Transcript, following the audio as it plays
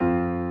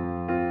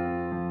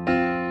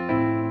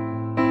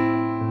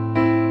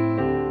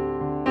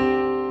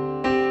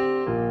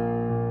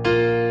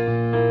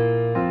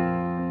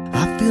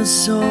feel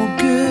so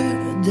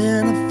good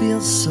and I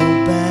feel so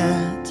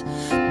bad.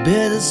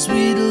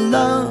 Bittersweet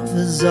love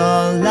is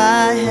all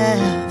I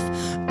have.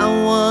 I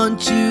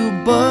want you,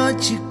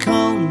 but you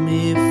call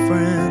me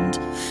friend.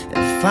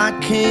 If I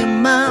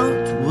came out,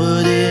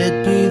 would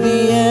it be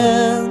the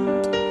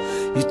end?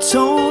 You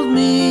told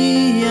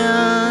me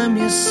I'm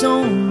your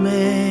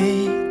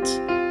soulmate,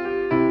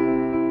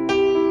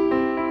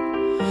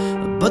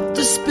 but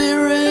the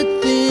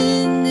spirit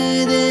thing,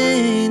 it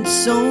ain't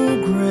so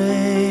great.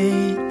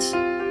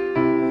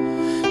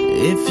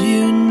 If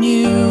you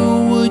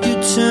knew, would you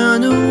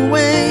turn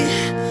away?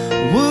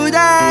 Would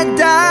I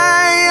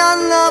die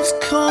on love's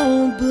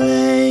cold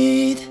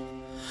blade?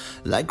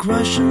 Like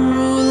Russian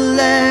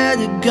roulette,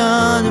 a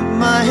gun in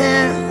my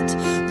head.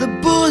 The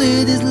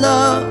bullet is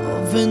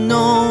love and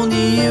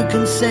only you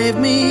can save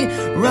me.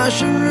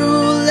 Russian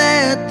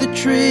roulette, the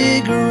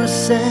trigger is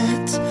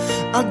set.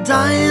 I'll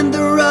die in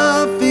the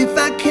rough if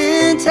I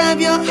can't have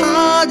your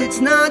heart.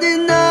 It's not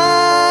enough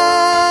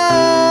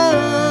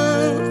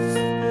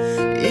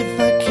if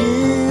I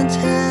can't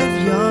have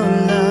your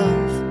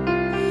love.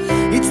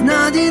 It's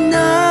not enough.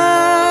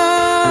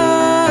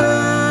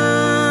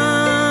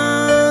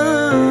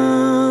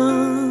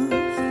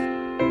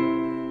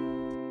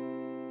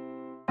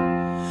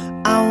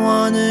 I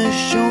wanna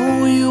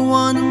show you,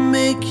 wanna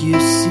make you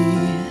see.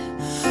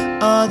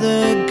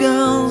 Other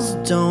girls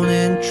don't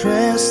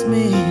interest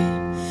me.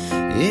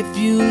 If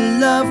you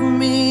love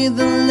me,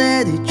 then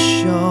let it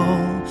show.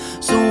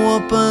 So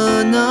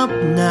open up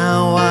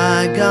now,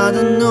 I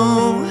gotta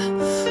know.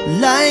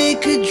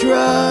 Like a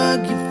drug,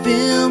 you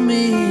fill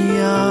me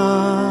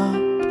up.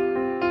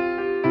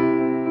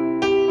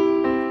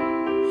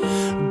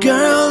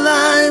 Girl,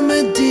 I'm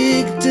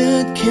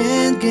addicted,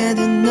 can't get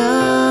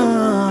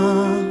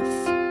enough.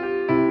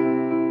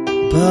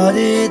 But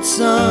it's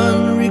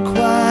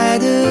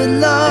unrequited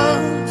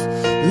love,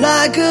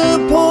 like a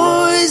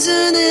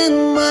poison in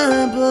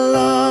my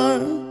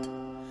blood.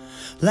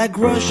 Like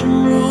Russian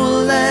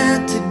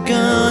roulette, a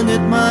gun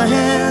at my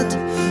head.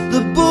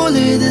 The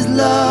bullet is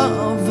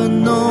love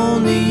and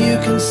only you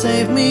can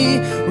save me.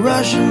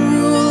 Russian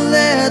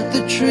roulette,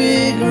 the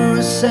trigger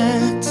is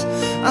set.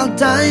 I'll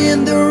die in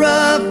the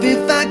rough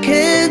if I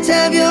can't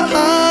have your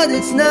heart.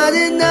 It's not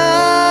enough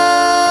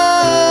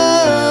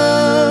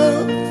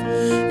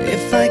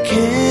if I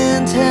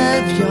can't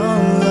have your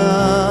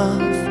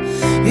love.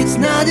 It's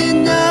not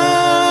enough.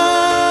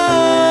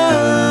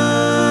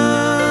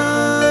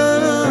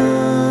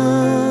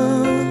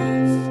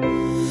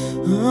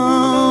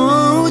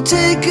 Oh,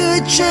 take a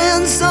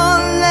chance or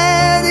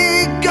let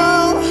it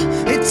go.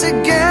 It's a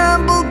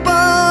gamble,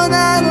 but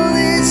at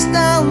least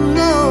I'll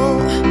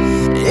know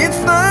if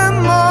I'm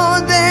more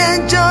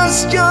than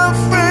just your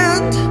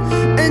friend,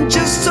 and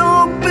just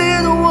hope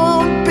it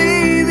won't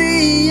be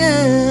the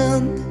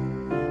end.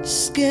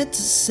 Scared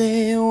to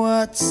say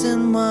what's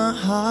in my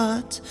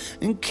heart,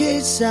 in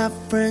case our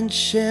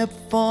friendship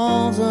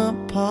falls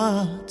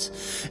apart.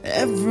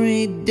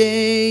 Every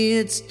day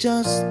it's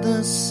just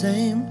the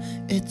same.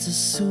 It's a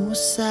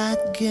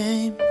suicide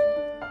game,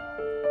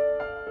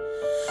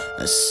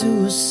 a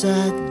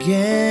suicide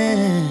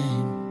game.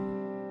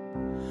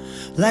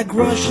 Like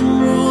Russian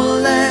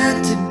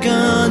roulette, a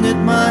gun at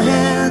my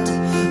head.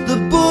 The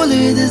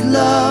bullet is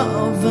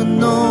love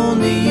and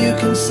only you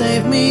can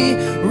save me.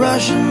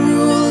 Russian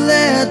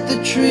roulette, the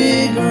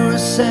trigger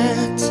is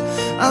set.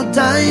 I'll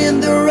die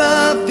in the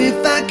rough if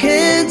I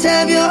can't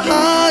have your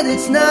heart.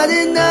 It's not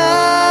enough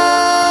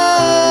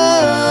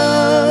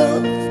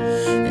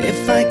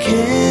if I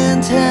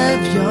can't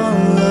have your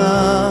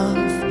love.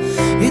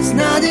 It's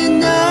not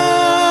enough.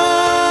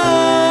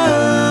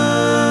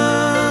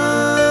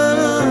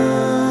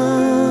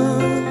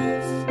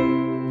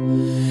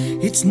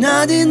 It's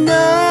not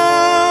enough.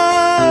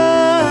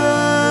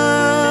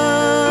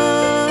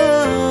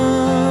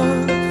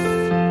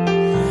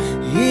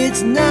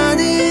 It's not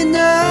enough.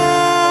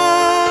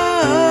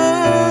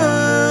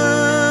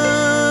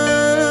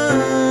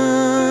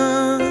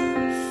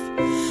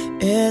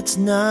 It's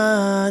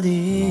not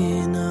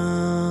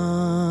enough.